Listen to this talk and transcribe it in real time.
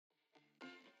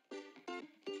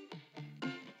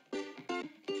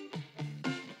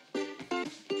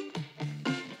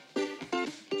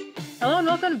Hello and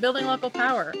welcome to Building Local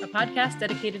Power, a podcast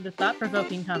dedicated to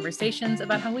thought-provoking conversations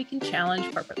about how we can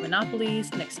challenge corporate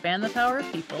monopolies and expand the power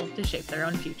of people to shape their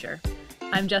own future.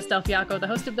 I'm Jess Del Fiacco, the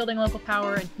host of Building Local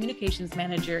Power and Communications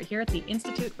Manager here at the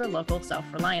Institute for Local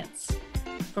Self-Reliance.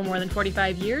 For more than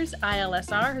 45 years,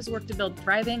 ILSR has worked to build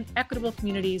thriving, equitable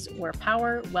communities where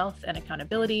power, wealth, and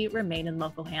accountability remain in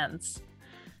local hands.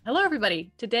 Hello,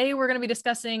 everybody. Today, we're going to be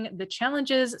discussing the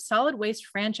challenges solid waste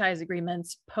franchise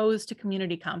agreements pose to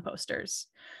community composters.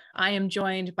 I am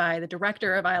joined by the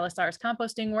director of ILSR's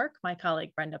composting work, my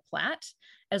colleague Brenda Platt,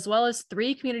 as well as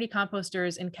 3 community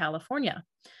composters in California.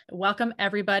 Welcome,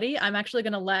 everybody. I'm actually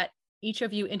going to let each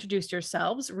of you introduce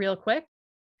yourselves real quick.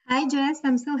 Hi, Jess.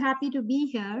 I'm so happy to be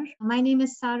here. My name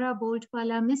is Sara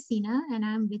Boltwala Messina, and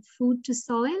I'm with Food to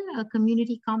Soil, a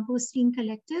community composting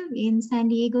collective in San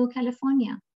Diego,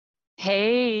 California.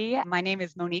 Hey, my name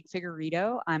is Monique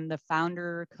Figueredo. I'm the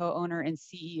founder, co-owner, and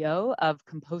CEO of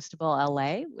Compostable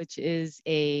LA, which is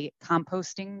a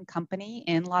composting company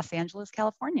in Los Angeles,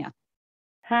 California.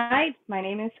 Hi, my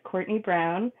name is Courtney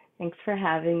Brown. Thanks for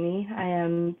having me. I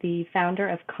am the founder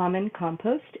of Common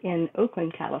Compost in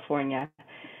Oakland, California,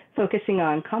 focusing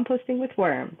on composting with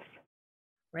worms.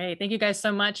 Great. Thank you guys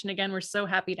so much. And again, we're so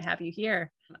happy to have you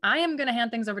here. I am going to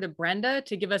hand things over to Brenda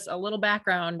to give us a little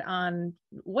background on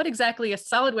what exactly a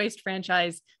solid waste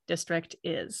franchise district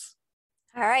is.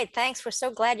 All right, thanks. We're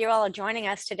so glad you all are joining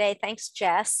us today. Thanks,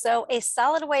 Jess. So a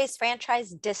solid waste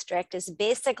franchise district is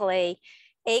basically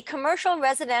a commercial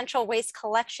residential waste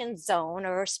collection zone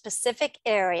or a specific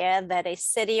area that a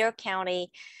city or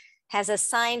county has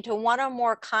assigned to one or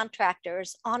more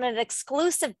contractors on an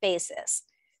exclusive basis.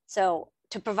 So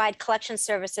to provide collection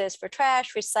services for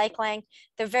trash, recycling.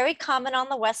 They're very common on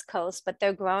the West Coast, but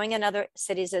they're growing in other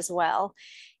cities as well.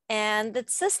 And the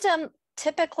system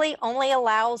typically only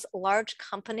allows large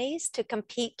companies to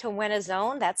compete to win a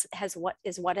zone.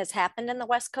 What has happened in the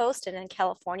West Coast and in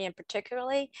California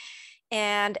particularly.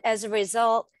 And as a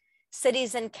result,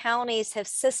 cities and counties have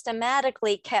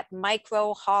systematically kept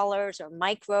micro haulers or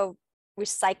micro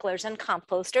recyclers and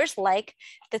composters, like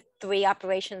the 3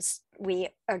 operations we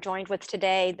are joined with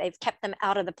today. They've kept them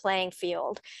out of the playing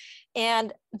field.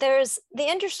 And the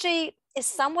industry is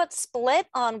somewhat split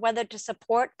on whether to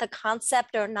support the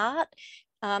concept or not.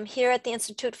 Here at the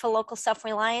Institute for Local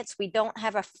Self-Reliance, we don't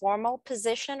have a formal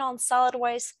position on solid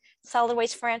waste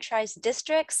franchise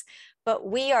districts, but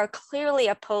we are clearly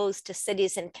opposed to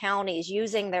cities and counties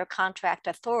using their contract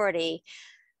authority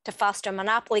to foster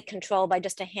monopoly control by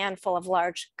just a handful of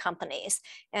large companies.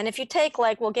 And if you take,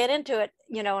 we'll get into it,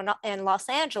 in Los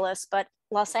Angeles, but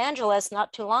Los Angeles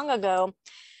not too long ago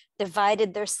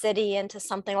divided their city into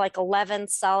something like 11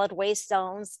 solid waste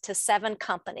zones to 7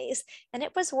 companies, and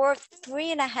it was worth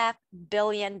 $3.5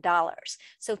 billion.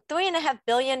 So $3.5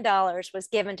 billion was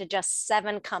given to just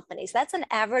 7 companies. That's an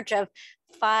average of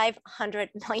 $500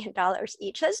 million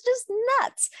each. That's just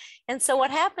nuts. And so what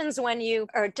happens when you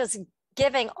are just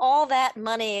giving all that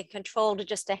money and control to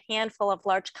just a handful of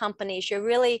large companies, you're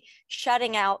really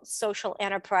shutting out social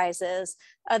enterprises,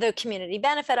 other community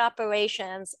benefit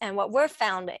operations. And what we're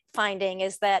finding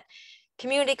is that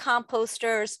community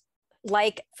composters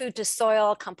like Food to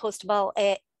Soil, Compostable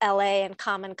LA, and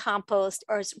Common Compost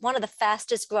are one of the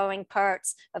fastest growing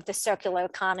parts of the circular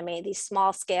economy, these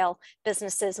small scale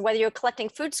businesses, whether you're collecting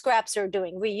food scraps or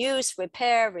doing reuse,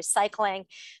 repair, recycling,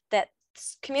 that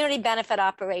community benefit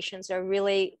operations are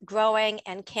really growing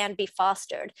and can be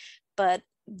fostered, but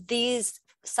these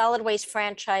solid waste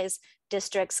franchise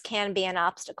districts can be an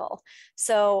obstacle.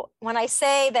 So when I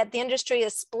say that the industry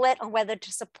is split on whether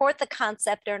to support the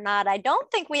concept or not, I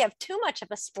don't think we have too much of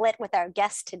a split with our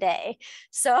guest today.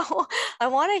 So I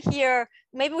want to hear,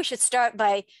 maybe we should start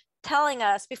by telling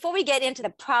us, before we get into the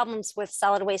problems with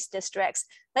solid waste districts,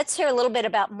 let's hear a little bit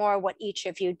about more what each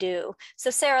of you do. So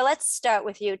Sarah, let's start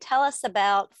with you. Tell us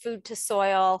about Food to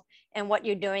Soil and what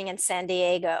you're doing in San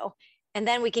Diego. And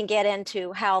then we can get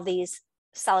into how these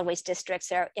solid waste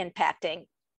districts are impacting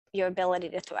your ability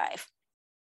to thrive.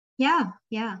 Yeah.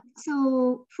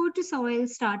 So Food to Soil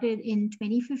started in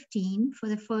 2015. For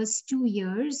the first 2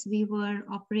 years, we were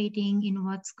operating in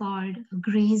what's called a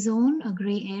gray zone, a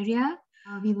gray area.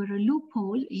 We were a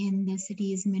loophole in the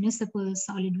city's municipal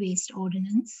solid waste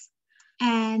ordinance.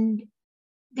 And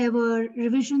there were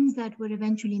revisions that were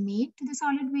eventually made to the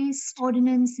solid waste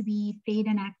ordinance. We played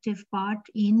an active part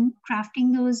in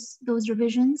crafting those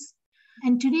revisions.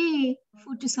 And today,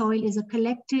 Food to Soil is a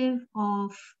collective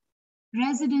of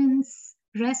residents,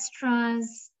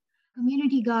 restaurants,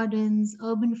 community gardens,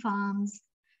 urban farms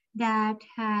that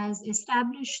has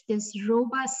established this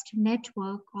robust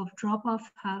network of drop-off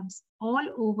hubs all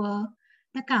over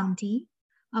the county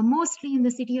mostly in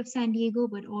the city of San Diego,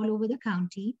 but all over the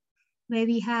county, where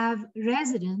we have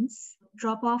residents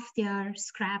drop off their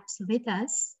scraps with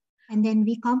us, and then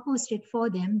we compost it for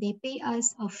them. They pay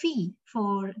us a fee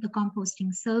for the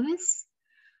composting service.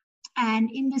 And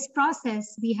in this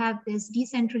process, we have this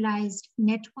decentralized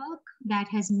network that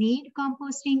has made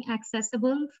composting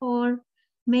accessible for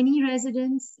many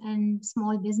residents and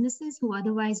small businesses who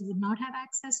otherwise would not have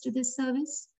access to this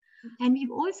service. And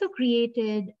we've also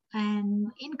created an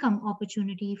income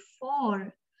opportunity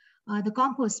for the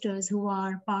composters who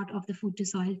are part of the Food to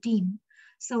Soil team.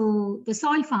 So the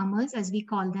soil farmers, as we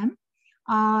call them,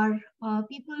 are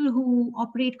people who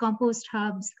operate compost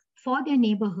hubs for their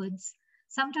neighborhoods,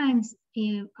 sometimes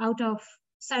out of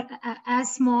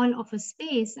as small of a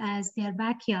space as their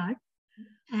backyard,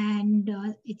 and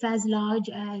it's as large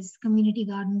as community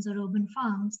gardens or urban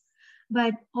farms.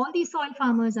 But all these soil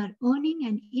farmers are earning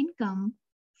an income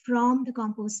from the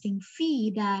composting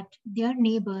fee that their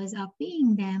neighbors are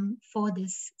paying them for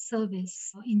this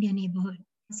service in their neighborhood.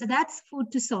 So that's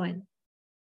Food to Soil.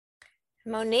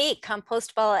 Monique,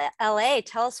 Compostable LA,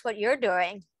 tell us what you're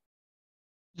doing.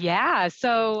 Yeah,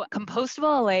 so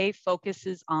Compostable LA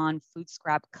focuses on food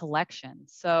scrap collection.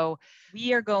 So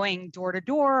we are going door to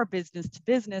door, business to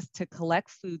business to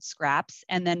collect food scraps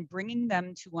and then bringing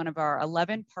them to one of our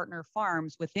 11 partner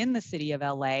farms within the city of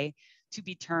LA to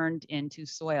be turned into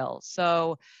soil.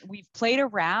 So we've played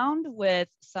around with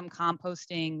some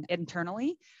composting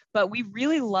internally, but we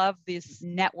really love this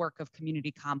network of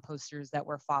community composters that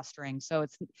we're fostering. So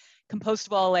it's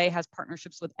Compostable LA has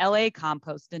partnerships with LA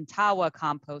Compost and Tawa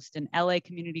Compost and LA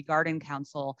Community Garden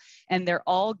Council, and they're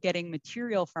all getting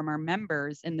material from our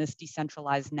members in this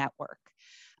decentralized network.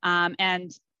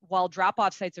 And while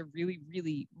drop-off sites are really,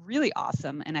 really, really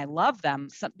awesome, and I love them,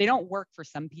 they don't work for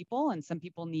some people, and some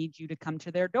people need you to come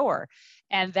to their door.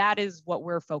 And that is what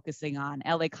we're focusing on.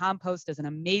 LA Compost does an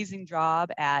amazing job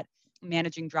at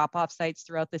managing drop-off sites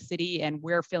throughout the city, and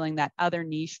we're filling that other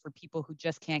niche for people who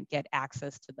just can't get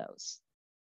access to those.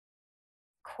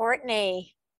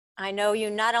 Courtney, I know you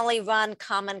not only run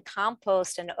Common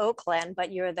Compost in Oakland,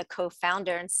 but you're the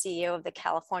co-founder and CEO of the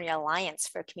California Alliance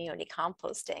for Community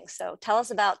Composting. So tell us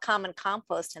about Common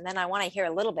Compost, and then I want to hear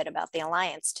a little bit about the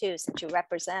Alliance too, since you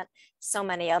represent so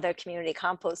many other community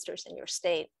composters in your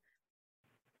state.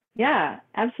 Yeah,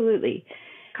 absolutely.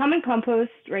 Common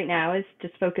Compost right now is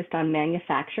just focused on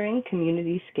manufacturing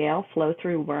community scale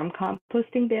flow-through worm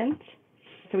composting bins.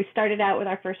 So we started out with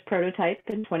our first prototype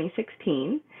in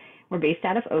 2016. We're based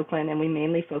out of Oakland, and we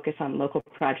mainly focus on local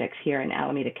projects here in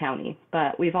Alameda County.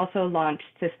 But we've also launched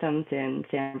systems in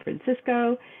San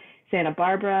Francisco, Santa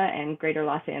Barbara, and greater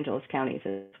Los Angeles counties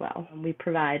as well. We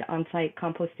provide on-site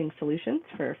composting solutions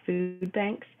for food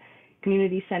banks,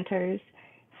 community centers,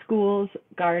 schools,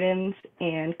 gardens,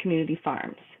 and community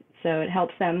farms. So it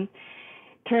helps them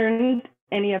turn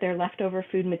any of their leftover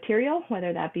food material,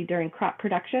 whether that be during crop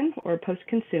production or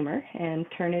post-consumer, and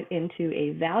turn it into a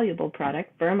valuable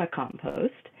product, vermicompost,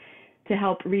 to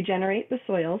help regenerate the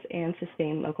soils and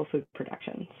sustain local food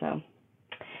production. So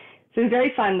it's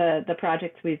very fun, the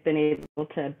projects we've been able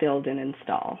to build and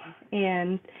install.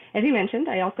 And as you mentioned,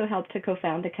 I also helped to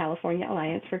co-found the California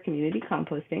Alliance for Community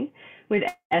Composting with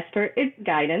expert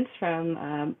guidance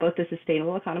from both the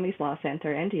Sustainable Economies Law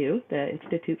Center and you, the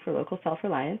Institute for Local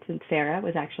Self-Reliance. And Sarah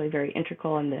was actually very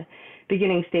integral in the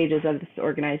beginning stages of this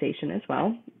organization as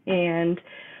well. And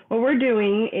what we're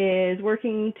doing is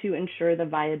working to ensure the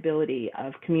viability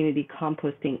of community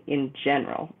composting in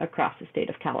general across the state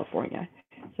of California.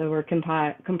 So we're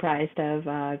comprised of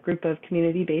a group of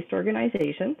community-based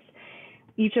organizations,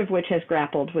 each of which has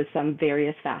grappled with some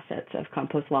various facets of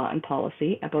compost law and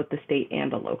policy at both the state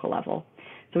and the local level.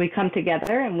 So we come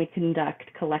together and we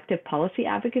conduct collective policy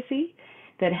advocacy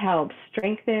that helps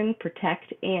strengthen,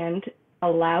 protect, and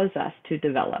allows us to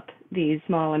develop these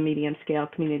small and medium-scale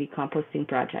community composting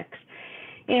projects.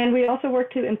 And we also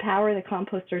work to empower the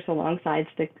composters alongside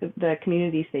the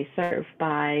communities they serve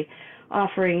by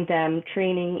offering them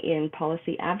training in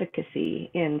policy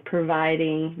advocacy, in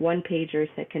providing one-pagers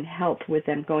that can help with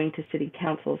them going to city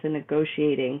councils and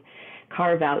negotiating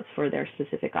carve-outs for their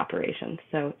specific operations.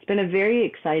 So it's been a very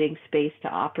exciting space to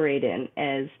operate in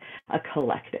as a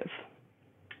collective.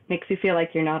 Makes you feel like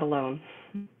you're not alone.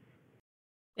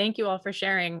 Thank you all for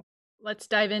sharing. Let's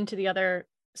dive into the other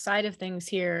side of things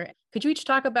here. Could you each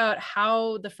talk about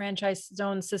how the franchise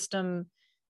zone system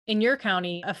in your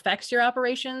county affects your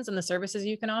operations and the services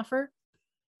you can offer?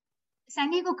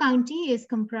 San Diego County is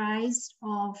comprised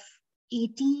of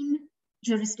 18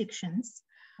 jurisdictions,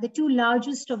 the two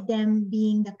largest of them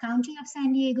being the County of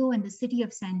San Diego and the City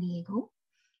of San Diego.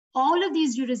 All of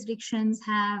these jurisdictions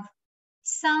have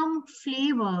some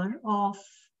flavor of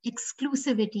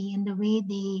exclusivity in the way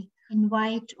they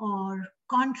invite or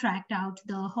contract out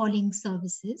the hauling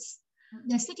services.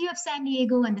 The city of San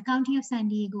Diego and the county of San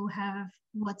Diego have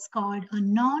what's called a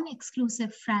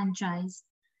non-exclusive franchise,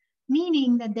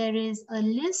 meaning that there is a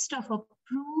list of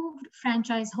approved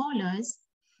franchise haulers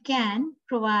can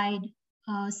provide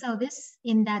service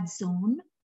in that zone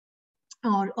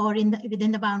or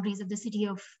within the boundaries of the city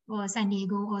of San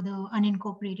Diego or the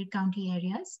unincorporated county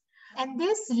areas. And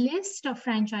this list of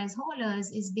franchise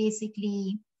haulers is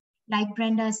basically, like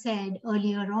Brenda said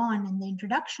earlier on in the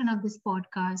introduction of this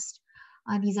podcast,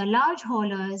 these are large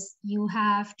haulers. You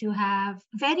have to have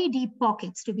very deep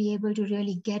pockets to be able to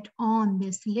really get on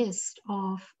this list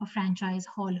of a franchise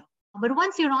hauler. But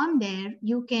once you're on there,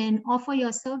 you can offer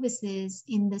your services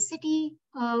in the city,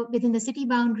 within the city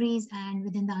boundaries and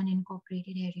within the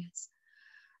unincorporated areas.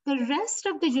 The rest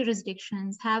of the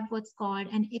jurisdictions have what's called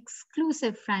an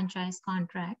exclusive franchise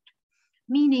contract,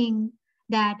 meaning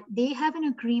that they have an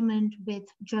agreement with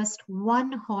just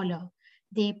one hauler.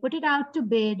 They put it out to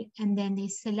bid and then they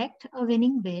select a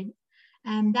winning bid.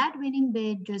 And that winning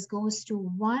bid just goes to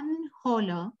one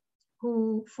hauler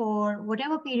who, for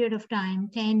whatever period of time,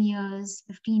 10 years,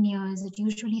 15 years, it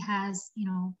usually has,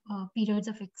 periods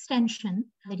of extension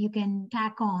that you can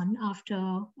tack on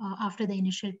after the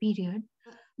initial period.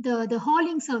 The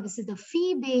hauling services, the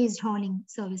fee-based hauling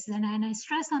services, and I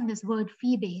stress on this word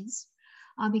fee-based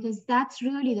because that's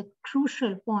really the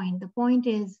crucial point. The point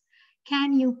is,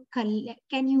 can you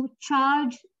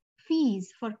charge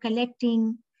fees for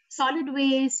collecting solid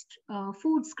waste,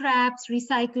 food scraps,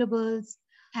 recyclables,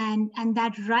 and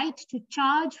that right to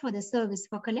charge for the service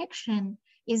for collection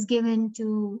is given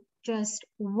to just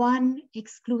one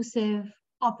exclusive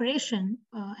operation,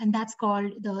 and that's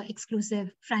called the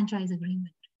exclusive franchise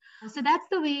agreement. So that's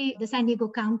the way the San Diego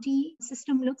County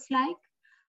system looks like.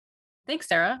 Thanks,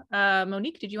 Sarah.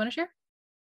 Monique, did you want to share?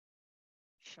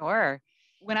 Sure.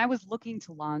 When I was looking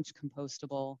to launch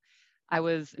Compostable, I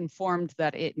was informed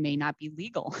that it may not be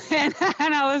legal. And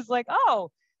I was like, oh,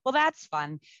 well, that's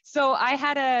fun. So I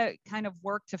had to kind of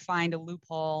work to find a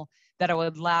loophole that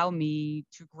would allow me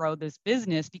to grow this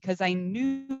business because I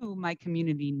knew my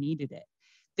community needed it.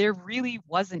 There really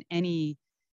wasn't any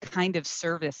kind of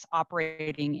service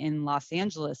operating in Los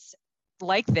Angeles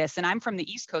like this. And I'm from the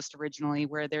East Coast originally,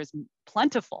 where there's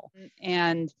plentiful.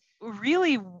 And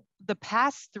really, the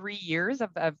past 3 years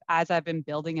of as I've been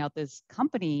building out this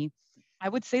company, I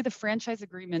would say the franchise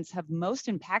agreements have most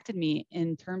impacted me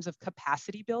in terms of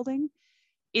capacity building.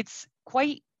 It's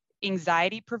quite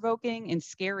anxiety provoking and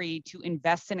scary to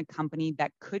invest in a company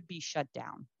that could be shut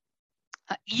down.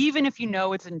 Even if you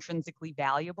know it's intrinsically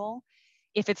valuable,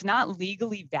 if it's not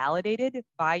legally validated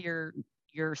by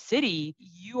your city,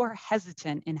 you are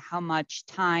hesitant in how much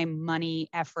time, money,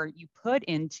 effort you put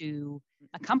into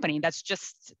a company. That's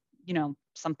just,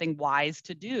 something wise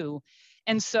to do.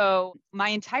 And so my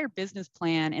entire business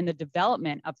plan and the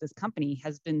development of this company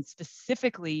has been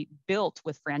specifically built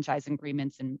with franchise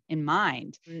agreements in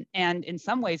mind. And in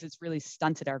some ways, it's really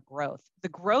stunted our growth. The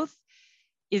growth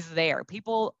is there.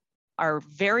 People are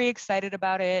very excited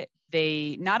about it.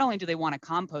 They not only do they want to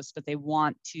compost, but they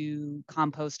want to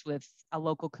compost with a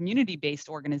local community-based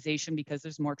organization because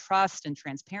there's more trust and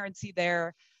transparency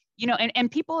there. And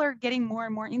people are getting more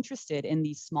and more interested in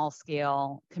these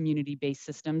small-scale community-based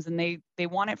systems, and they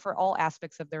want it for all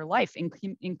aspects of their life,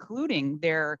 including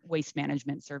their waste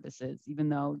management services, even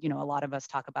though, a lot of us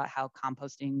talk about how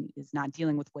composting is not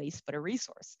dealing with waste, but a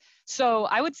resource. So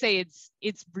I would say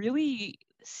it's really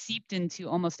seeped into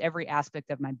almost every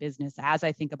aspect of my business as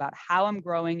I think about how I'm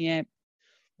growing it,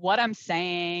 what I'm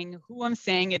saying, who I'm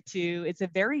saying it to. It's a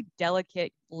very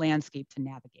delicate landscape to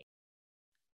navigate.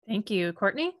 Thank you.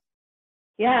 Courtney?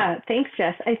 Yeah, thanks,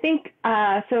 Jess. I think,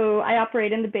 so I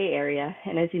operate in the Bay Area,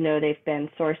 and as you know, they've been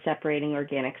source separating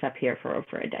organics up here for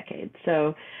over a decade.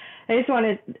 So I just want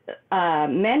to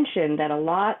mention that a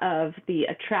lot of the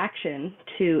attraction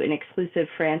to an exclusive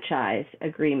franchise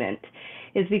agreement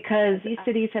is because these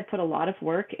cities have put a lot of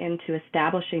work into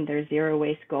establishing their zero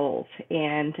waste goals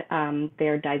and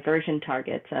their diversion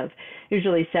targets of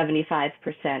usually 75%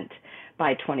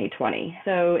 by 2020.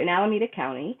 So in Alameda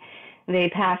County, they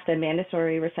passed a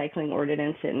mandatory recycling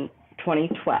ordinance in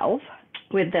 2012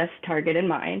 with this target in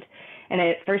mind. And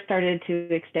it first started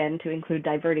to extend to include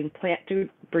diverting plant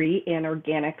debris and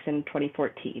organics in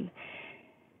 2014.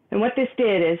 And what this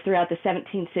did is throughout the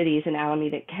 17 cities in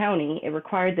Alameda County, it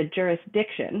required the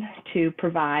jurisdiction to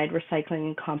provide recycling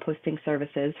and composting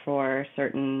services for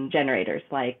certain generators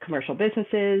like commercial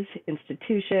businesses,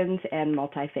 institutions, and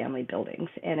multifamily buildings.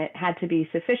 And it had to be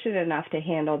sufficient enough to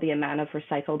handle the amount of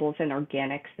recyclables and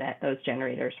organics that those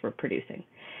generators were producing.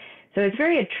 So it's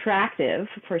very attractive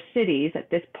for cities at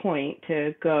this point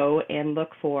to go and look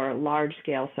for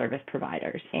large-scale service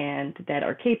providers and that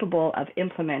are capable of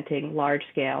implementing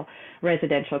large-scale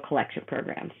residential collection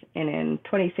programs. And in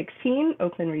 2016,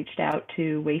 Oakland reached out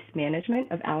to Waste Management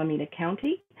of Alameda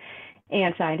County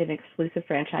and signed an exclusive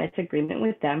franchise agreement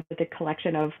with them for the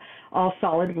collection of all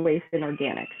solid waste and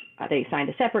organics. They signed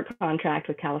a separate contract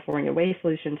with California Waste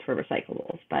Solutions for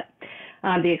recyclables. But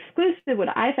the exclusive,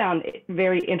 what I found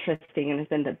very interesting and has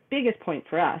been the biggest point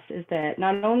for us, is that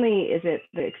not only is it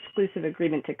the exclusive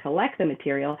agreement to collect the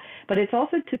material, but it's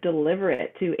also to deliver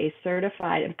it to a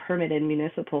certified and permitted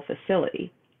municipal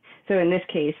facility. So in this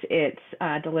case, it's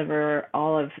deliver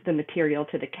all of the material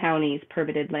to the county's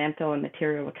permitted landfill and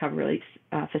material recovery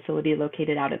facility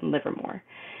located out in Livermore.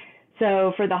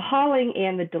 So for the hauling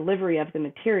and the delivery of the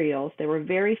materials, there were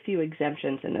very few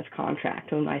exemptions in this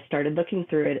contract when I started looking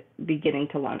through it, beginning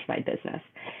to launch my business.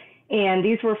 And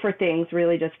these were for things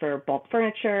really just for bulk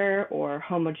furniture or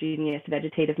homogeneous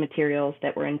vegetative materials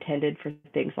that were intended for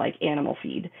things like animal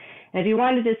feed. And if you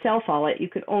wanted to self-haul it, you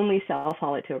could only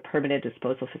self-haul it to a permanent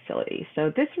disposal facility.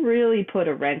 So this really put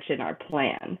a wrench in our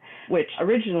plan, which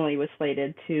originally was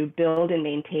slated to build and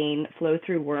maintain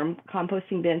flow-through worm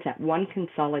composting bins at one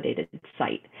consolidated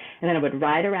site. And then I would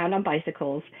ride around on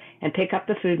bicycles and pick up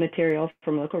the food materials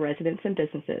from local residents and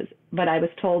businesses. But I was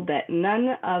told that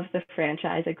none of the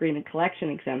franchise agreement collection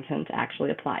exemptions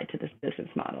actually applied to this business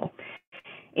model.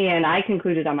 And I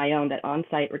concluded on my own that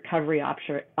on-site recovery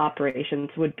operations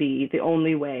would be the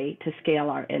only way to scale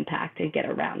our impact and get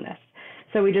around this.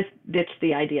 So we just ditched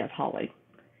the idea of hauling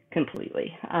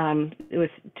completely. It was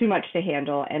too much to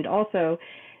handle. And also,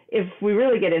 if we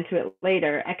really get into it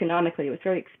later, economically, it was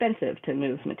very expensive to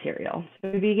move material.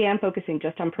 So we began focusing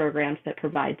just on programs that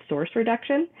provide source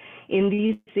reduction in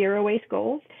these zero waste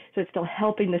goals. So it's still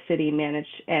helping the city manage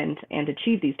and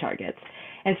achieve these targets.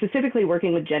 And specifically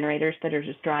working with generators that are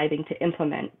just striving to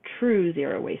implement true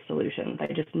zero waste solutions by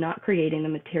just not creating the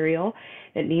material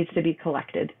that needs to be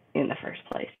collected in the first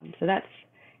place. So that's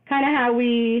kind of how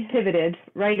we pivoted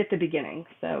right at the beginning.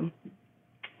 So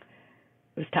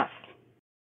it was tough.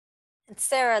 And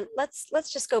Sarah, let's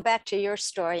just go back to your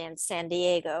story in San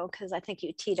Diego, because I think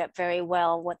you teed up very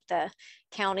well what the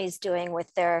county's doing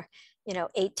with their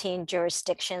 18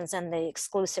 jurisdictions and the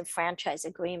exclusive franchise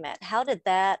agreement. How did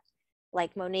that,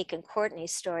 like Monique and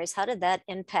Courtney's stories, how did that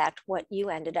impact what you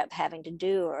ended up having to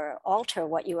do or alter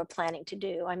what you were planning to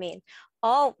do? I mean,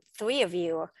 all three of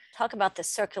you talk about the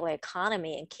circular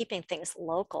economy and keeping things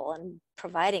local and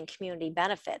providing community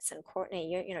benefits. And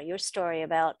Courtney, your story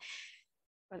about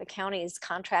where the county is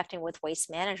contracting with Waste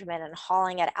Management and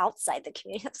hauling it outside the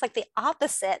community. It's like the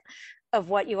opposite of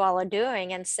what you all are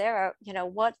doing. And Sarah,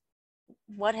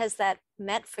 what has that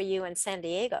meant for you in San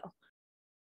Diego?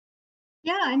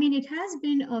 Yeah, I mean, it has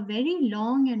been a very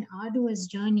long and arduous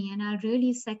journey. And I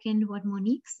really second what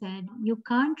Monique said. You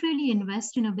can't really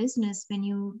invest in a business when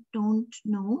you don't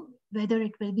know whether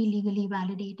it will be legally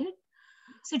validated.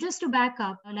 So just to back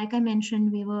up, like I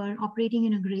mentioned, we were operating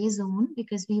in a gray zone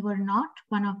because we were not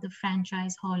one of the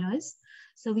franchise haulers.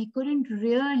 So we couldn't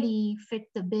really fit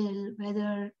the bill,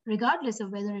 regardless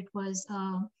of whether it was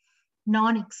a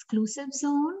non-exclusive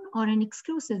zone or an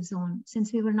exclusive zone.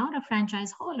 Since we were not a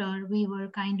franchise hauler, we were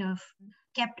kind of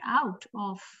kept out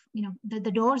of,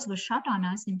 the doors were shut on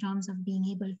us in terms of being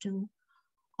able to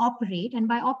operate. And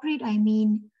by operate, I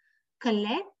mean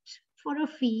collect for a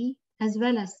fee as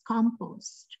well as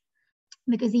compost.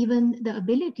 Because even the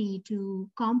ability to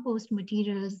compost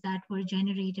materials that were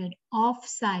generated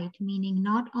off-site, meaning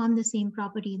not on the same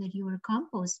property that you were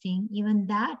composting, even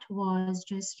that was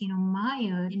just,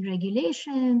 mired in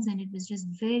regulations, and it was just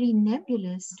very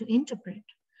nebulous to interpret.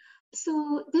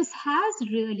 So this has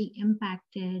really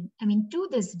impacted, to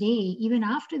this day, even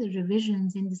after the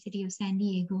revisions in the city of San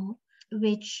Diego,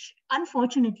 which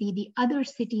unfortunately the other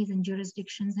cities and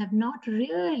jurisdictions have not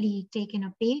really taken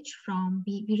a page from.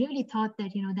 We really thought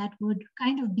that, that would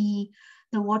kind of be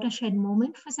the watershed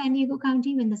moment for San Diego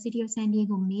County when the city of San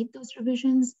Diego made those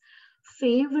revisions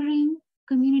favoring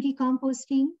community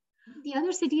composting. The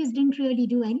other cities didn't really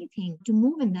do anything to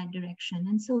move in that direction.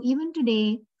 And so even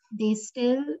today, they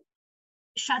still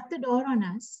shut the door on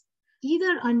us,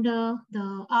 either under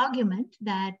the argument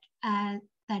that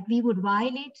we would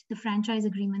violate the franchise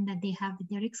agreement that they have with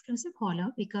their exclusive hauler,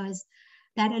 because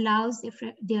that allows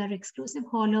their exclusive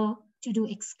hauler to do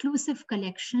exclusive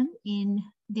collection in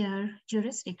their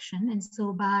jurisdiction. And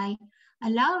so by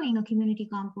allowing a community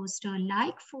composter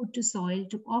like Food to Soil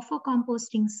to offer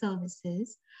composting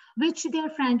services, which their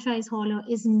franchise hauler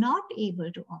is not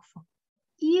able to offer,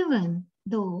 even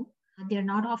though they're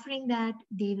not offering that,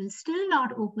 they will still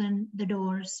not open the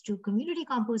doors to community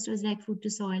composters like Food to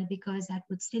Soil, because that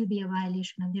would still be a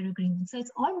violation of their agreement. So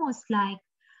it's almost like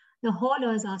the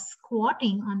haulers are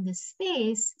squatting on this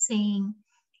space saying,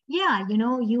 yeah,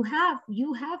 you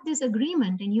have this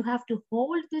agreement and you have to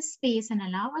hold this space and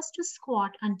allow us to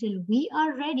squat until we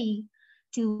are ready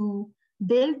to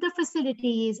build the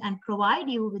facilities and provide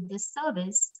you with this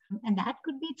service. And that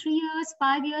could be 3 years,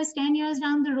 5 years, 10 years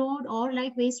down the road, or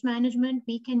like waste management,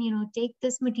 we can, take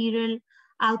this material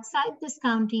outside this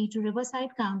county to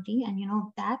Riverside County. And,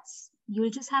 you'll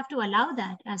just have to allow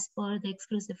that as per the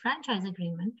exclusive franchise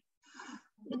agreement.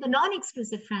 With the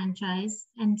non-exclusive franchise,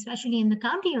 and especially in the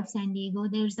county of San Diego,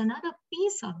 there's another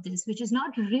piece of this, which is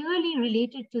not really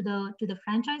related to the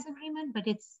franchise agreement, but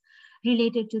it's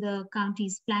related to the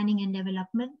county's planning and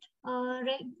development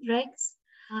regs.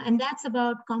 And that's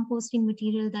about composting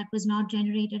material that was not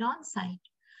generated on site.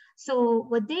 So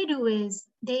what they do is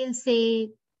they'll say,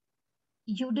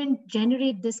 you didn't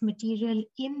generate this material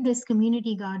in this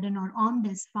community garden or on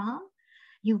this farm.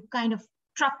 You kind of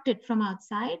trucked it from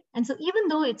outside. And so even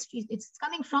though it's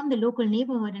coming from the local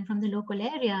neighborhood and from the local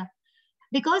area,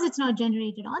 because it's not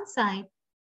generated on site,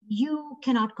 you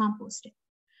cannot compost it.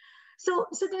 So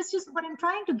there's just, what I'm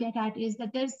trying to get at is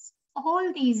that there's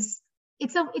all these,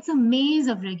 it's a maze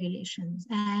of regulations.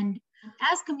 And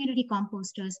as community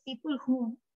composters, people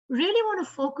who really want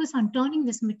to focus on turning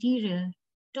this material,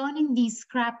 turning these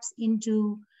scraps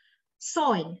into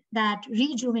soil that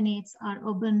rejuvenates our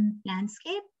urban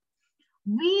landscape,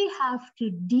 we have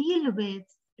to deal with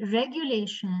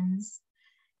regulations,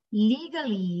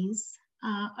 legalese,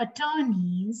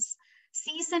 attorneys,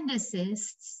 cease and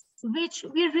desists, which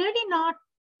we're not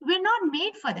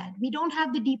made for that. We don't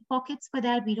have the deep pockets for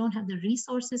that. We don't have the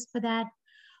resources for that.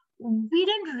 We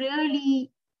didn't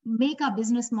really make our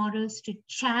business models to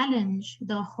challenge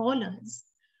the haulers.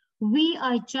 We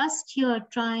are just here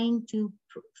trying to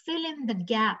fill in the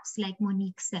gaps, like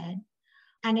Monique said,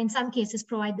 and in some cases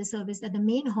provide the service that the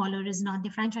main hauler is not, the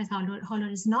franchise hauler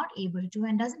is not able to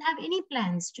and doesn't have any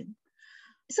plans to.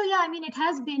 So yeah, I mean, it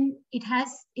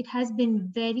has been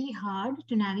very hard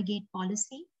to navigate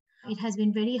policy. It has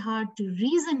been very hard to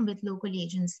reason with local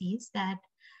agencies that,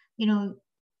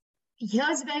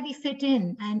 here's where we fit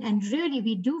in, and really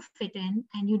we do fit in,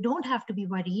 and you don't have to be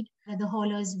worried that the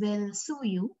haulers will sue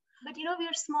you. But,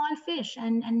 we're small fish,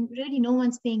 and really no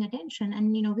one's paying attention.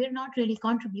 And, we're not really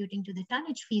contributing to the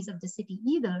tonnage fees of the city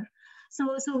either.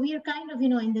 So we are kind of,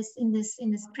 in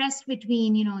this press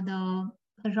between,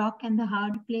 the rock and the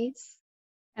hard place.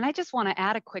 And I just want to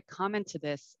add a quick comment to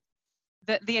this.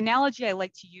 The analogy I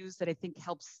like to use that I think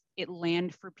helps it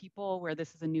land for people where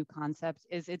this is a new concept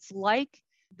is it's like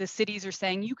the cities are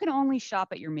saying, you can only shop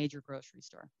at your major grocery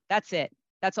store. That's it.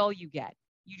 That's all you get.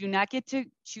 You do not get to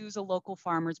choose a local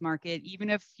farmer's market, even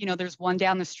if, there's one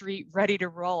down the street ready to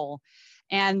roll.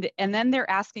 And then they're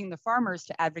asking the farmers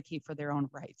to advocate for their own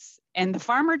rights. And the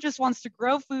farmer just wants to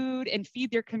grow food and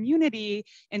feed their community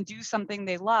and do something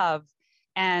they love.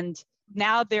 And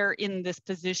now they're in this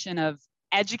position of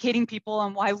educating people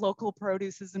on why local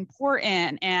produce is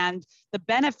important and the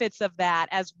benefits of that,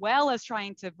 as well as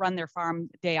trying to run their farm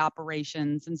day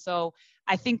operations. And so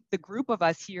I think the group of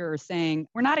us here are saying,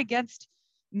 we're not against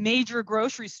major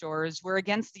grocery stores. We're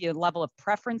against the level of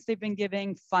preference they've been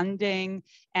giving, funding,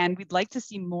 and we'd like to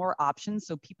see more options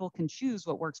so people can choose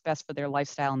what works best for their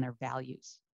lifestyle and their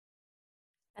values.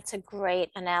 That's a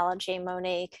great analogy,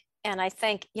 Monique. And I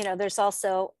think, there's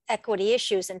also equity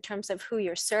issues in terms of who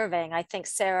you're serving. I think,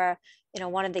 Sarah,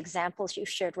 one of the examples you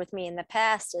shared with me in the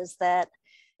past is that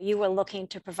you were looking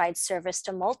to provide service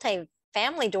to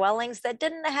multi-family dwellings that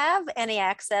didn't have any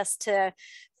access to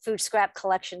food scrap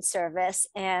collection service,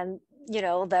 and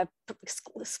the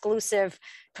exclusive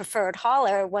preferred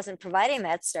hauler wasn't providing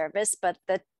that service, but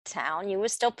the town, you were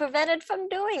still prevented from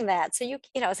doing that. So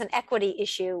it's an equity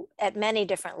issue at many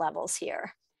different levels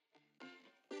here.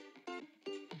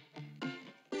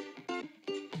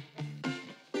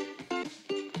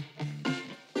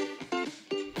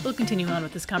 We'll continue on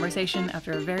with this conversation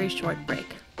after a very short break.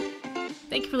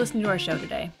 Thank you for listening to our show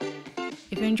today.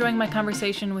 If you're enjoying my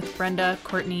conversation with Brenda,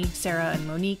 Courtney, Sarah, and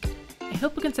Monique, I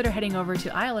hope you'll consider heading over to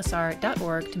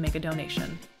ilsr.org to make a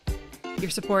donation. Your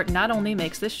support not only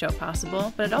makes this show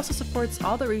possible, but it also supports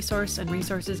all the resources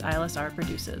ILSR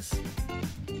produces.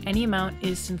 Any amount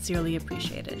is sincerely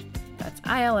appreciated. That's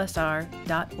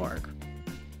ilsr.org.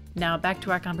 Now back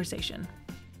to our conversation.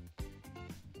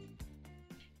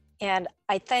 And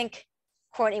I think,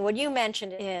 Courtney, what you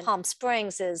mentioned in Palm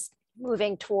Springs is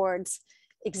moving towards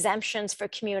exemptions for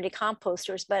community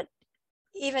composters, but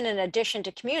even in addition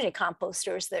to community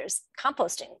composters, there's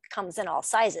composting comes in all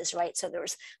sizes, right? So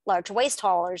there's large waste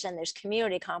haulers and there's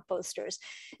community composters.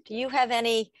 Do you have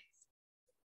any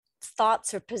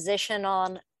thoughts or position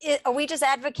on it? Are we just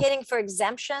advocating for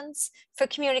exemptions for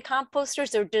community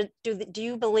composters, or do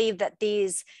you believe that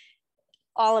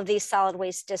all of these solid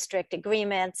waste district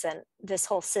agreements and this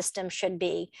whole system should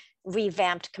be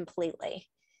revamped completely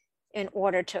in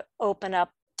order to open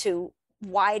up to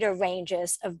wider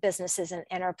ranges of businesses and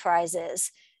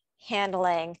enterprises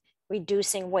handling,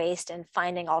 reducing waste, and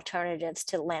finding alternatives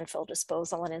to landfill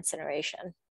disposal and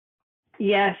incineration?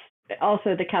 Yes.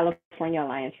 Also, the California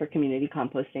Alliance for Community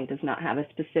Composting does not have a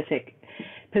specific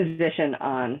position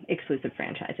on exclusive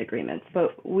franchise agreements,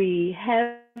 but we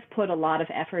have put a lot of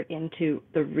effort into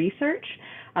the research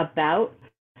about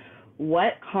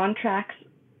what contracts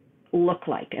look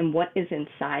like and what is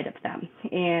inside of them,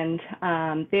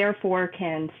 and therefore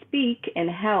can speak and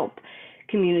help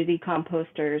community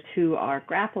composters who are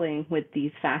grappling with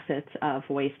these facets of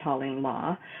waste hauling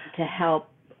law to help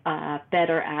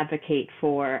better advocate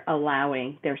for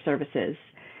allowing their services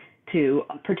to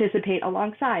participate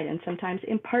alongside and sometimes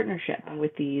in partnership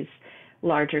with these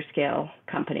larger scale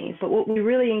companies. But what we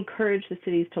really encourage the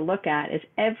cities to look at is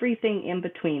everything in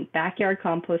between backyard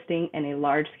composting and a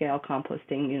large scale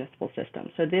composting municipal system.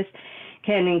 So this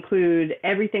can include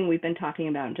everything we've been talking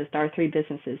about in just our three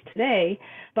businesses today,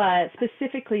 but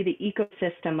specifically the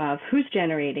ecosystem of who's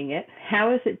generating it,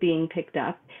 how is it being picked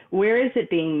up, where is it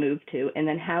being moved to, and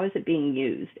then how is it being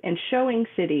used, and showing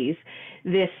cities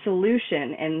this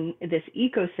solution and this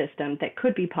ecosystem that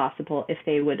could be possible if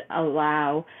they would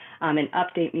allow and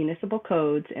update municipal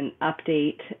codes and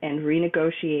update and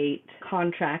renegotiate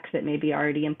contracts that may be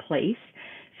already in place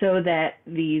so that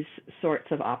these sorts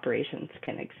of operations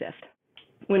can exist.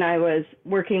 When I was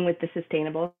working with the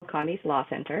Sustainable Economies Law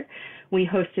Center, we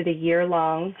hosted a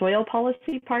year-long soil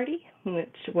policy party, which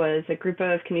was a group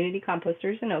of community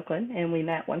composters in Oakland, and we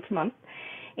met once a month.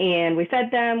 And we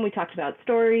fed them, we talked about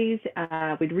stories,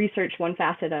 we'd research one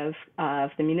facet of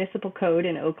the municipal code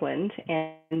in Oakland,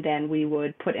 and then we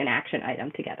would put an action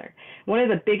item together. One of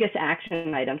the biggest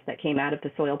action items that came out of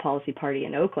the soil policy party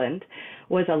in Oakland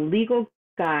was a legal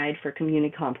guide for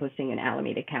community composting in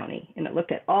Alameda County. And it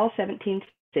looked at all 17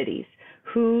 cities,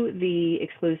 who the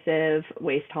exclusive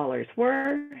waste haulers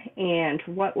were, and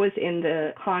what was in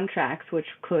the contracts which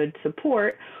could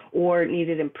support or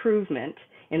needed improvement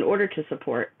in order to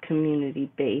support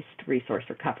community-based resource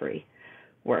recovery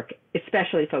work,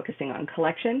 especially focusing on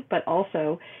collection, but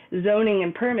also zoning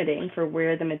and permitting for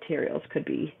where the materials could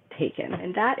be taken.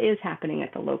 And that is happening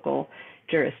at the local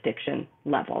jurisdiction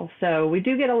level. So we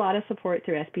do get a lot of support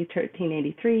through SB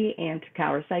 1383 and through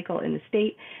Cal Recycle in the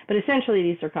state, but essentially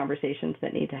these are conversations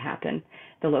that need to happen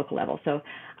at the local level. So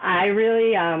I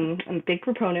really am a big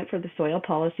proponent for the Soil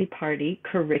Policy Party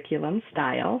curriculum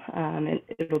style, and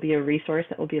it will be a resource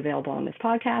that will be available on this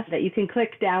podcast that you can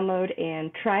click, download,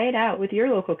 and try it out with your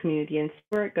local community and see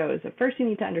where it goes. But first, you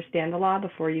need to understand the law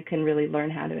before you can really learn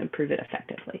how to improve it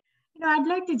effectively. I'd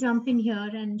like to jump in here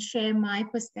and share my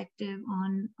perspective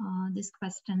on this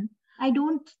question. I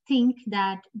don't think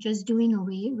that just doing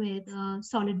away with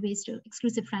solid waste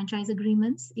exclusive franchise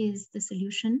agreements is the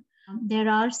solution. There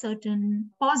are certain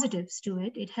positives to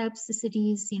it. It helps the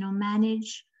cities,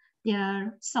 manage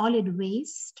their solid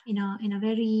waste in a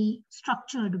very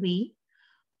structured way.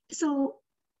 So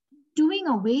doing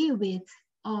away with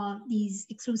these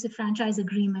exclusive franchise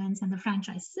agreements and the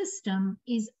franchise system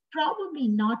is probably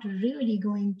not really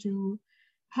going to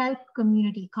help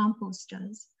community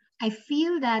composters. I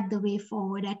feel that the way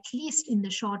forward, at least in the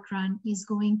short run, is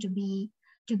going to be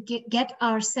to get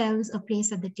ourselves a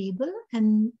place at the table,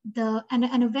 and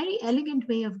a very elegant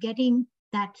way of getting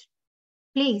that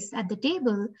place at the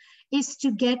table is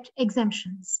to get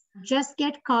exemptions. Just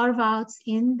get carve-outs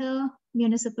in the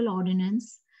municipal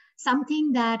ordinance,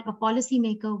 something that a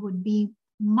policymaker would be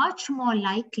much more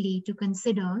likely to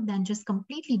consider than just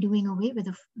completely doing away with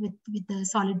the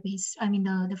solid waste,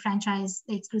 the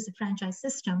exclusive franchise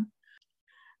system.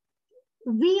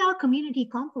 We are community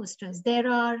composters. There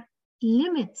are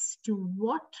limits to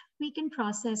what we can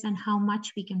process and how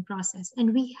much we can process.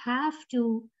 And we have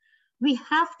to be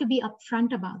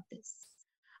upfront about this.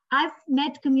 I've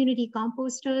met community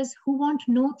composters who want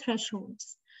no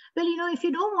thresholds. Well, if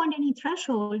you don't want any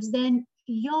thresholds, then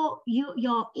your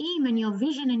aim and your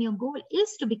vision and your goal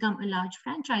is to become a large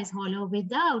franchise hauler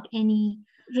without any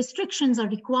restrictions or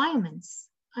requirements.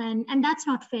 And that's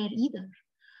not fair either.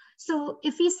 So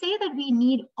if we say that we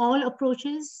need all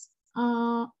approaches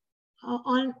at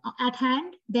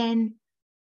hand, then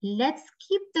let's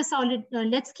keep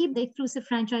the exclusive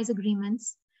franchise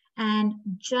agreements and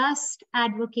just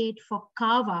advocate for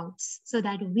carve-outs so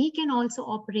that we can also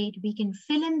operate, we can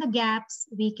fill in the gaps,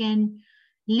 we can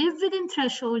live within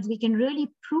thresholds, we can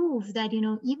really prove that,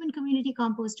 even community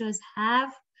composters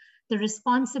have the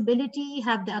responsibility,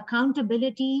 have the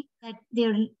accountability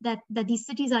that these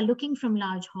cities are looking from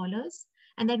large haulers,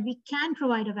 and that we can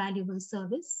provide a valuable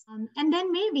service. And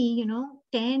then maybe,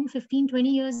 10, 15, 20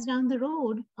 years down the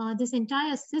road, this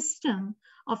entire system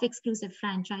of exclusive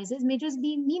franchises may just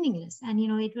be meaningless and,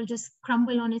 it will just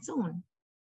crumble on its own.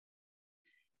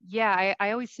 Yeah,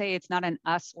 I always say it's not an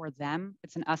us or them,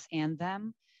 it's an us and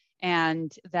them.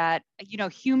 And that,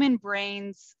 human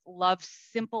brains love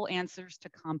simple answers to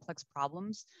complex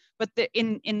problems, but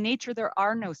in nature, there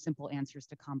are no simple answers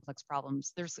to complex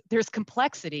problems. There's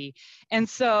complexity. And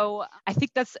so I think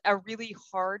that's a really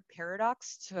hard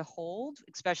paradox to hold,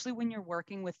 especially when you're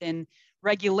working within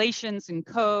regulations and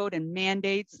code and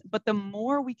mandates. But the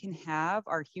more we can have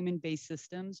our human-based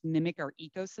systems mimic our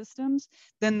ecosystems,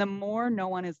 then the more no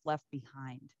one is left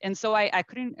behind. And so I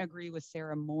couldn't agree with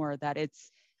Sarah more that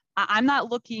I'm not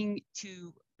looking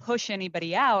to push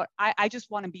anybody out. I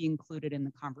just want to be included in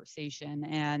the conversation.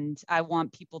 And I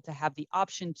want people to have the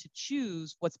option to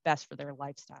choose what's best for their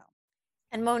lifestyle.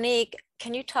 And Monique,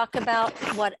 can you talk about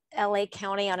what LA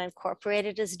County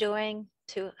Unincorporated is doing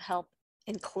to help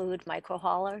include micro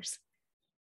haulers?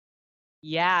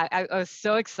 Yeah, I was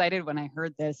so excited when I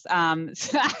heard this. So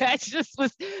I just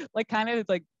was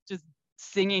just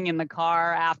singing in the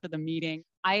car after the meeting.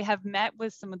 I have met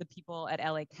with some of the people at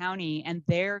LA County, and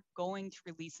they're going to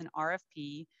release an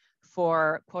RFP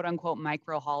for quote unquote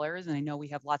micro haulers. And I know we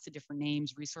have lots of different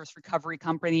names, resource recovery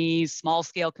companies, small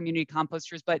scale community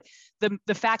composters. But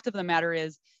the fact of the matter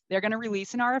is they're going to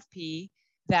release an RFP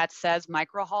that says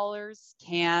micro haulers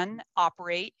can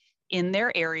operate in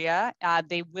their area.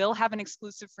 They will have an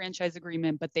exclusive franchise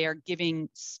agreement, but they are giving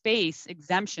space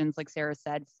exemptions, like Sarah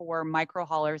said, for micro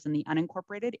haulers in the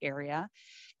unincorporated area.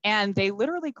 And they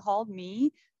literally called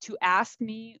me to ask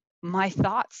me my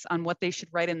thoughts on what they should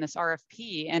write in this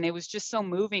RFP. And it was just so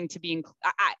moving to be,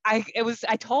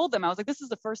 I told them, I was like, this is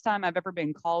the first time I've ever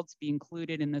been called to be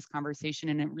included in this conversation.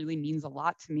 And it really means a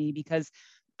lot to me because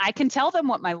I can tell them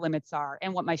what my limits are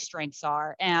and what my strengths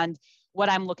are and what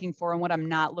I'm looking for and what I'm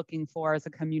not looking for as a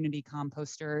community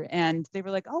composter. And they were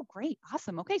like, oh, great,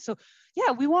 awesome. Okay, so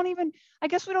yeah, I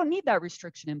guess we don't need that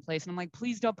restriction in place. And I'm like,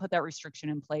 please don't put that restriction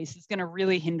in place. It's gonna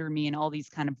really hinder me in all these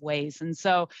kind of ways.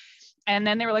 And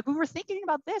then they were like, we were thinking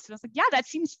about this. And I was like, yeah, that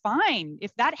seems fine.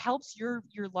 If that helps your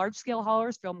large scale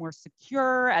haulers feel more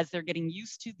secure as they're getting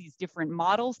used to these different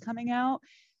models coming out,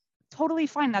 totally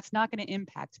fine. That's not going to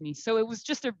impact me. So it was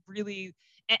just a really,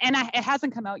 it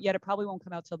hasn't come out yet. It probably won't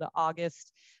come out till the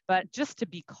August, but just to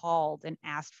be called and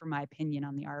asked for my opinion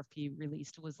on the RFP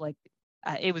released was like,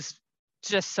 it was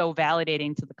just so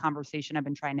validating to the conversation I've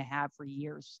been trying to have for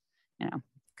years,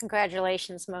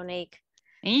 Congratulations, Monique.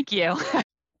 Thank you.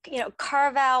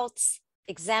 Carve outs,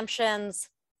 exemptions,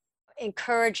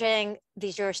 encouraging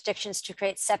these jurisdictions to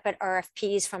create separate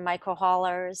RFPs for micro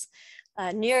haulers.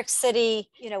 New York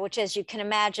City, which, as you can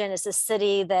imagine, is a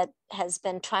city that has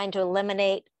been trying to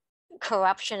eliminate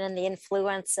corruption and the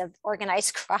influence of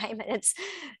organized crime and its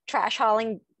trash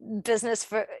hauling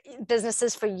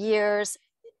businesses for years.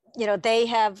 They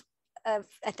have, I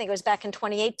think it was back in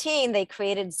 2018, they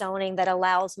created zoning that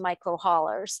allows micro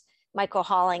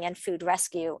hauling and food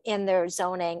rescue in their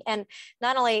zoning. And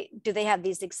not only do they have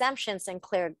these exemptions and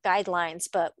clear guidelines,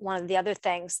 but one of the other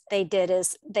things they did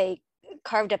is they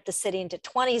carved up the city into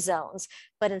 20 zones,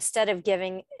 but instead of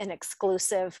giving an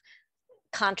exclusive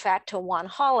contract to one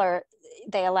hauler,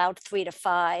 they allowed 3 to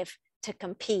 5 to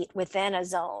compete within a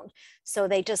zone. So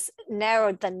they just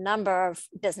narrowed the number of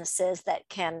businesses that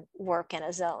can work in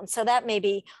a zone. So that may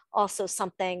be also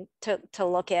something to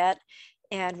look at.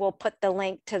 And we'll put the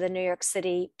link to the New York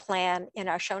City plan in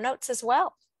our show notes as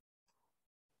well.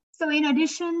 So in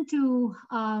addition to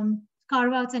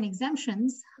carve-outs and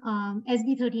exemptions, SB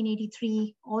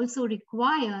 1383 also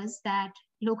requires that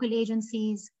local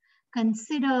agencies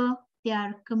consider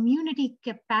their community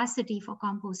capacity for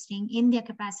composting in their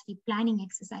capacity planning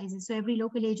exercises. So every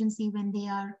local agency, when they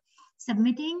are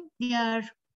submitting their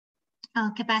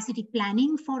capacity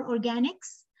planning for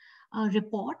organics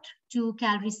report to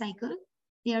CalRecycle,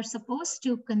 they are supposed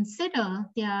to consider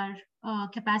their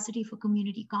capacity for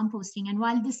community composting. And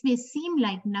while this may seem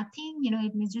like nothing,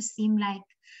 it may just seem like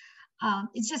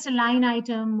it's just a line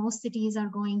item. Most cities are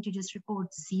going to just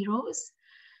report zeros.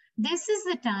 This is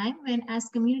the time when, as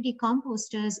community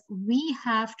composters, we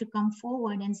have to come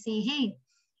forward and say, hey,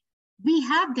 we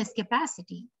have this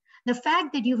capacity. The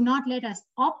fact that you've not let us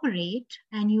operate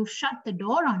and you've shut the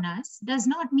door on us does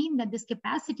not mean that this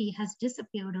capacity has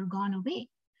disappeared or gone away.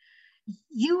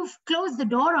 You've closed the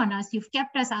door on us, you've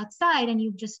kept us outside, and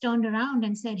you've just turned around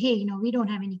and said, hey, we don't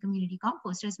have any community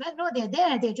composters. Well, no, they're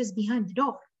there, they're just behind the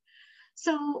door.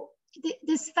 So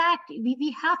this fact,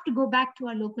 we have to go back to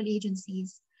our local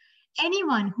agencies.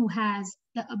 Anyone who has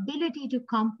the ability to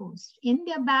compost in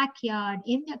their backyard,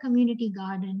 in their community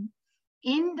garden,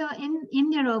 in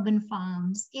their urban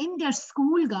farms, in their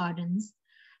school gardens,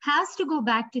 has to go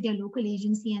back to their local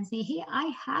agency and say, hey,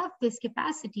 I have this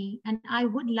capacity and I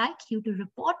would like you to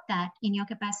report that in your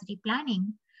capacity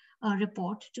planning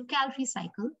report to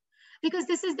CalRecycle, because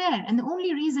this is there. And the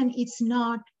only reason it's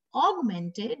not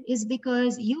augmented is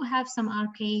because you have some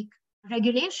archaic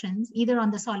regulations, either on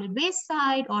the solid waste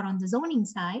side or on the zoning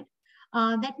side,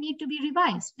 that need to be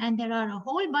revised. And there are a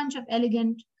whole bunch of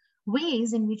elegant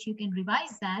ways in which you can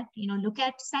revise that. Look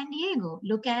at San Diego,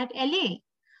 look at LA,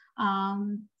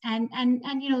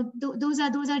 those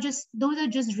are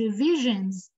just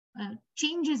revisions,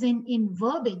 changes in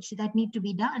verbiage that need to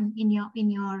be done in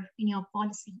your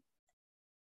policy.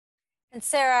 And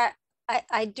Sarah,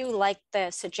 I do like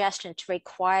the suggestion to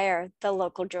require the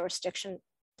local jurisdiction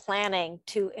planning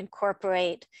to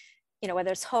incorporate,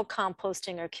 whether it's whole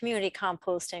composting or community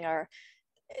composting or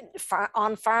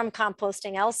on-farm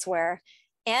composting elsewhere,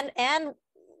 and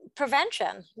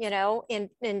prevention,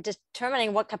 in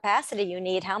determining what capacity you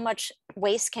need, how much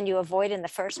waste can you avoid in the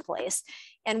first place.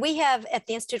 And we have, at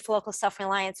the Institute for Local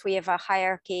Self-Reliance, we have a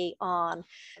hierarchy on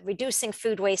reducing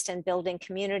food waste and building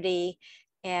community.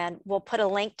 And we'll put a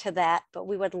link to that, but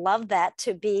we would love that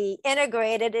to be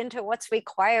integrated into what's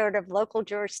required of local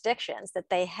jurisdictions, that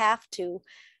they have to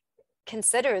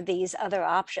consider these other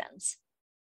options.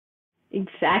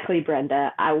 Exactly,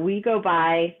 Brenda. We go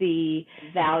by the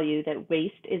value that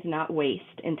waste is not waste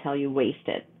until you waste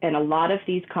it. And a lot of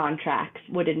these contracts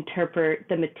would interpret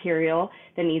the material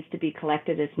that needs to be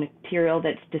collected as material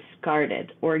that's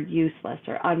discarded or useless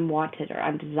or unwanted or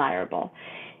undesirable.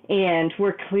 And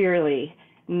we're clearly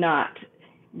not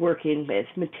working with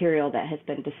material that has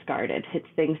been discarded. It's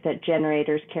things that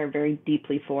generators care very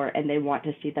deeply for, and they want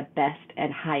to see the best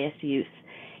and highest use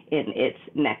in its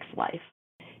next life.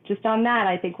 Just on that,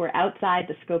 I think we're outside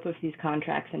the scope of these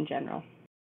contracts in general.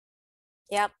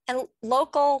 Yep, and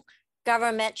local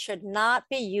government should not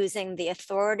be using the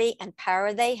authority and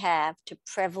power they have to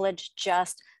privilege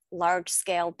just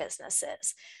large-scale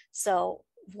businesses. So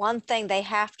one thing they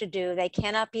have to do, they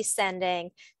cannot be sending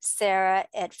Sarah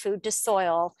at Food to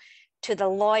Soil to the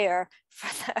lawyer for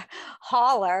the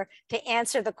hauler to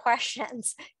answer the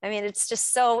questions. I mean, it's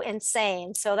just so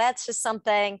insane. So that's just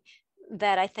something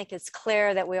that I think is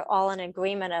clear that we're all in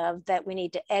agreement of, that we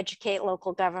need to educate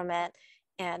local government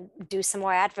and do some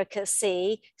more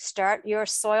advocacy. Start your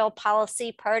soil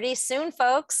policy party soon,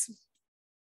 folks.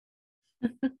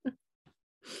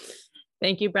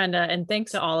 Thank you, Brenda. And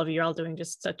thanks to all of you. You're all doing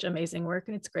just such amazing work.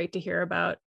 And it's great to hear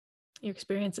about your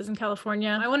experiences in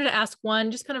California. I wanted to ask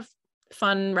one just kind of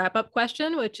fun wrap-up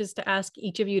question, which is to ask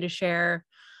each of you to share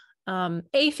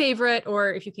a favorite,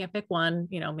 or if you can't pick one,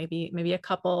 maybe a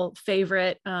couple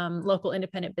favorite local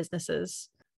independent businesses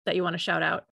that you want to shout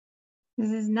out.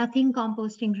 This is nothing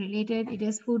composting related. It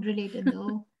is food related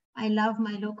though. I love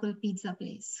my local pizza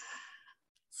place.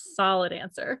 Solid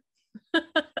answer.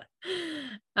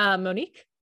 Monique?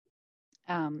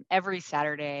 Every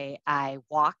Saturday, I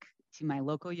walk to my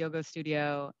local yoga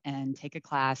studio and take a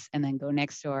class, and then go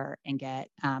next door and get,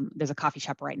 there's a coffee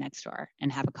shop right next door,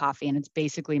 and have a coffee. And it's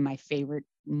basically my favorite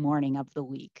morning of the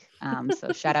week.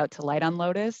 So shout out to Light on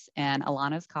Lotus and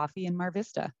Alana's Coffee in Mar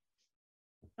Vista.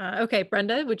 Okay,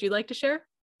 Brenda, would you like to share?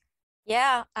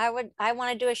 Yeah, I want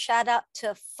to do a shout out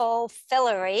to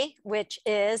Fulfillery, which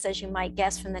is, as you might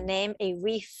guess from the name, a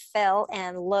refill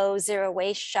and low zero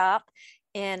waste shop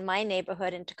in my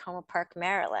neighborhood in Tacoma Park,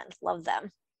 Maryland. Love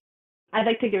them. I'd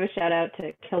like to give a shout out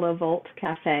to Kilovolt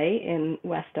Cafe in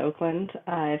West Oakland.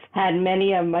 I've had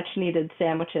many much needed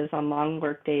sandwiches on long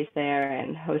work days there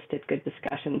and hosted good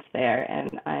discussions there.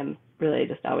 And I'm really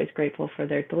just always grateful for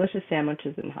their delicious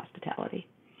sandwiches and hospitality.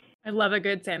 I love a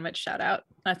good sandwich shout out.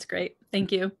 That's great.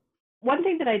 Thank you. One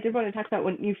thing that I did want to talk about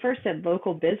when you first said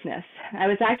local business, I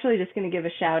was actually just going to give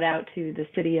a shout out to the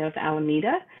city of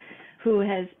Alameda, who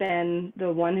has been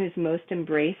the one who's most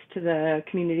embraced the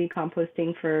community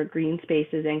composting for green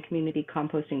spaces and community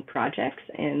composting projects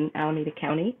in Alameda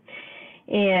County.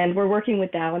 And we're working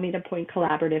with the Alameda Point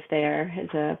Collaborative there as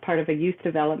a part of a youth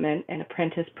development and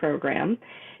apprentice program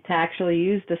to actually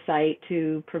use the site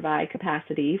to provide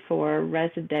capacity for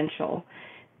residential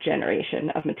generation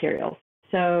of materials.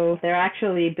 So they're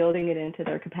actually building it into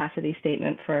their capacity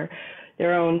statement for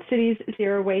their own city's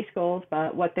zero waste goals,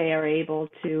 but what they are able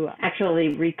to actually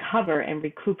recover and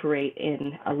recuperate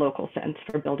in a local sense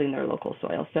for building their local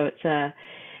soil. So it's a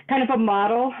kind of a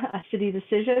model, a city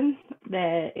decision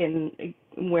that in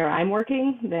where I'm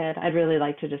working that I'd really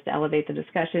like to just elevate the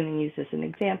discussion and use this as an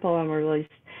example. And we're really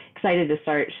excited to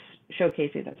start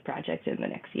showcasing this project in the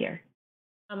next year.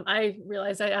 I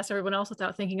realized I asked everyone else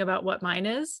without thinking about what mine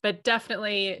is, but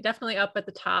definitely up at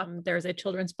the top, there's a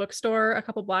children's bookstore a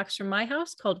couple blocks from my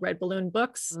house called Red Balloon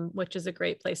Books, which is a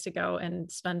great place to go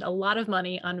and spend a lot of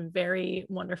money on very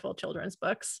wonderful children's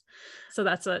books. So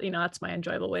that's that's my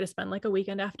enjoyable way to spend like a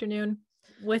weekend afternoon.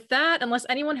 With that, unless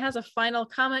anyone has a final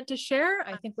comment to share,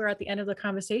 I think we're at the end of the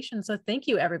conversation. So thank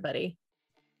you, everybody.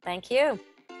 Thank you.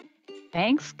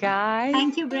 Thanks, guys.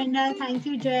 Thank you, Brenda. Thank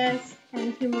you, Jess.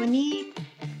 Thank you, Monique.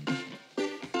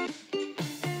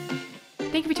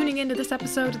 Thank you for tuning in to this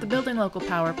episode of the Building Local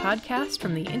Power podcast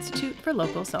from the Institute for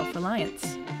Local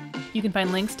Self-Reliance. You can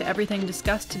find links to everything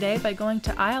discussed today by going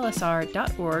to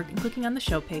ilsr.org and clicking on the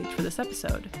show page for this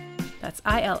episode. That's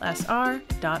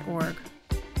ilsr.org.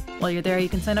 While you're there, you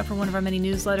can sign up for one of our many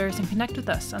newsletters and connect with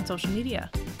us on social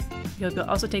media. You'll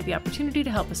also take the opportunity to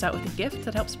help us out with a gift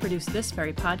that helps produce this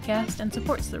very podcast and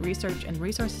supports the research and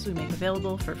resources we make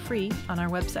available for free on our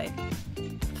website.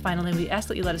 Finally, we ask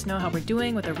that you let us know how we're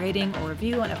doing with a rating or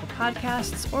review on Apple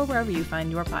Podcasts or wherever you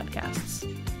find your podcasts.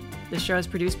 This show is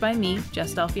produced by me,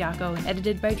 Jess Del Fiacco, and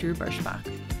edited by Drew Berschbach.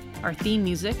 Our theme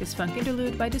music is Funk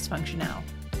Interlude by Dysfunctional.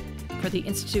 For the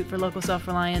Institute for Local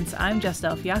Self-Reliance, I'm Jess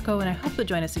Del Fiacco, and I hope you'll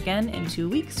join us again in 2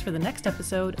 weeks for the next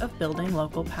episode of Building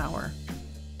Local Power.